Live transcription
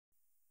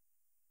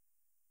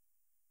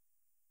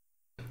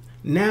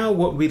Now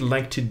what we'd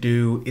like to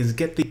do is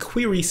get the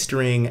query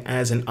string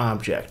as an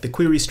object. The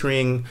query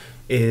string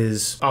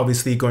is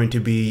obviously going to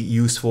be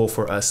useful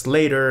for us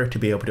later to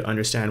be able to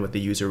understand what the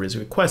user is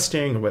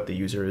requesting or what the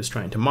user is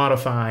trying to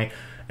modify.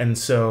 And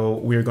so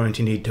we're going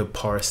to need to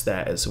parse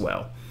that as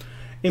well.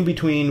 In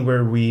between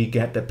where we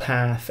get the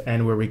path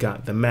and where we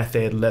got the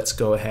method, let's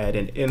go ahead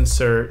and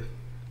insert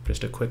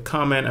just a quick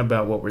comment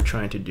about what we're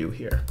trying to do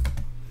here.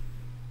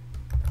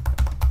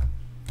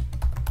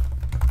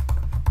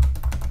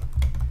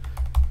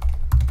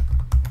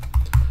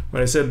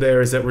 What I said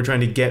there is that we're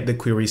trying to get the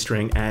query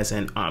string as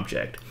an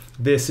object.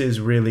 This is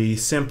really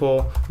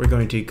simple. We're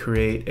going to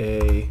create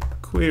a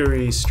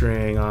query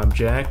string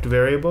object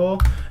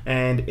variable,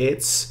 and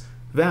its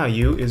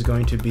value is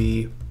going to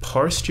be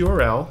parsed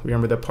URL.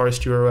 Remember the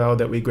parsed URL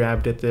that we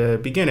grabbed at the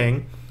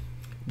beginning,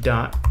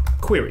 dot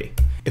query.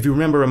 If you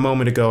remember a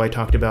moment ago, I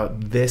talked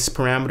about this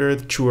parameter,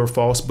 the true or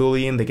false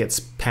Boolean that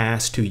gets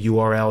passed to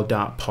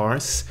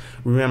url.parse.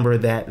 Remember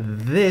that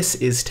this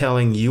is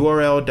telling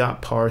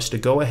url.parse to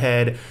go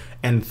ahead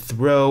and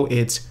throw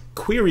its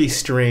query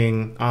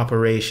string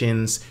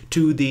operations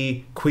to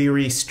the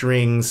query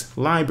strings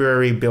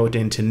library built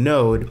into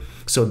Node,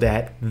 so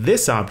that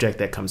this object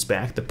that comes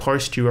back, the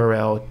parsed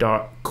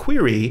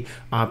url.query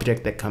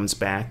object that comes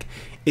back,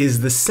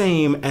 is the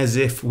same as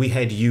if we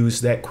had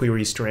used that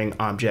query string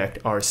object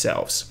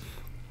ourselves.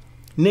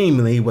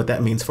 Namely, what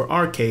that means for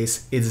our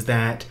case is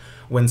that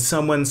when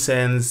someone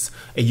sends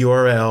a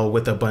URL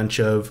with a bunch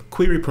of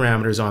query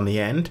parameters on the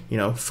end,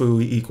 foo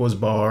equals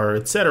bar,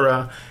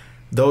 etc.,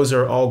 those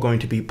are all going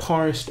to be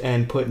parsed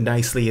and put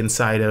nicely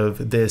inside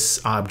of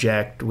this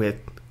object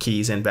with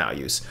keys and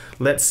values.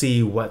 Let's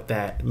see what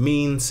that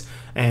means.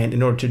 And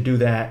in order to do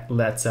that,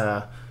 let's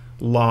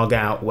log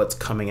out what's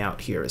coming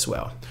out here as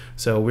well.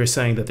 So we're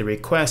saying that the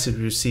request is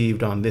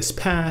received on this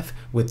path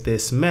with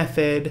this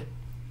method.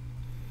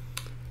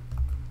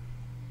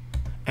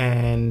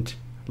 And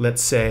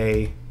let's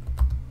say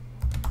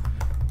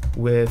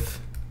with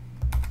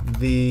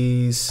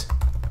these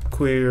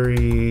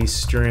query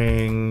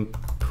string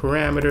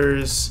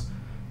parameters,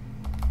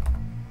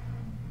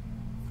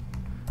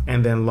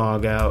 and then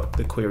log out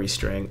the query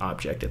string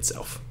object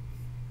itself.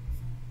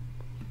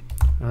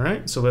 All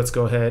right, so let's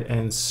go ahead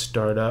and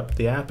start up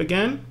the app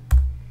again,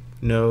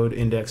 node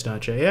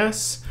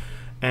index.js,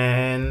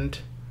 and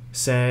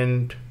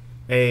send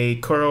a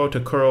curl to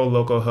curl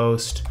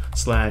localhost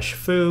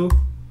 /foo.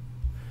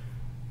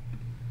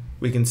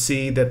 We can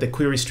see that the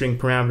query string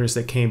parameters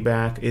that came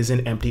back is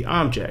an empty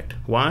object.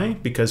 Why?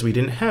 Because we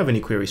didn't have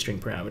any query string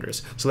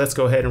parameters. So let's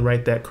go ahead and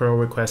write that curl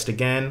request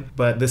again,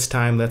 but this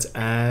time let's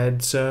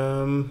add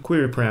some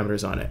query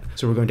parameters on it.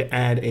 So we're going to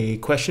add a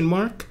question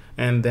mark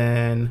and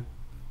then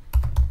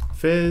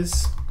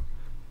fizz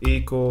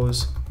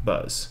equals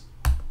buzz.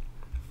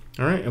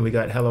 All right, and we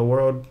got hello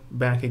world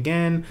back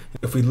again.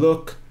 If we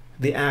look,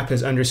 the app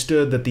has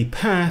understood that the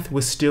path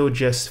was still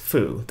just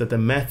foo, that the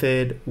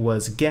method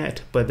was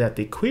get, but that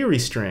the query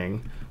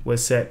string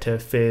was set to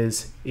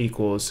fizz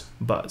equals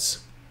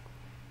buzz.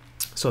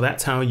 So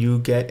that's how you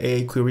get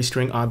a query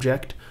string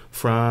object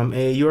from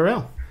a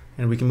URL.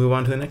 And we can move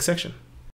on to the next section.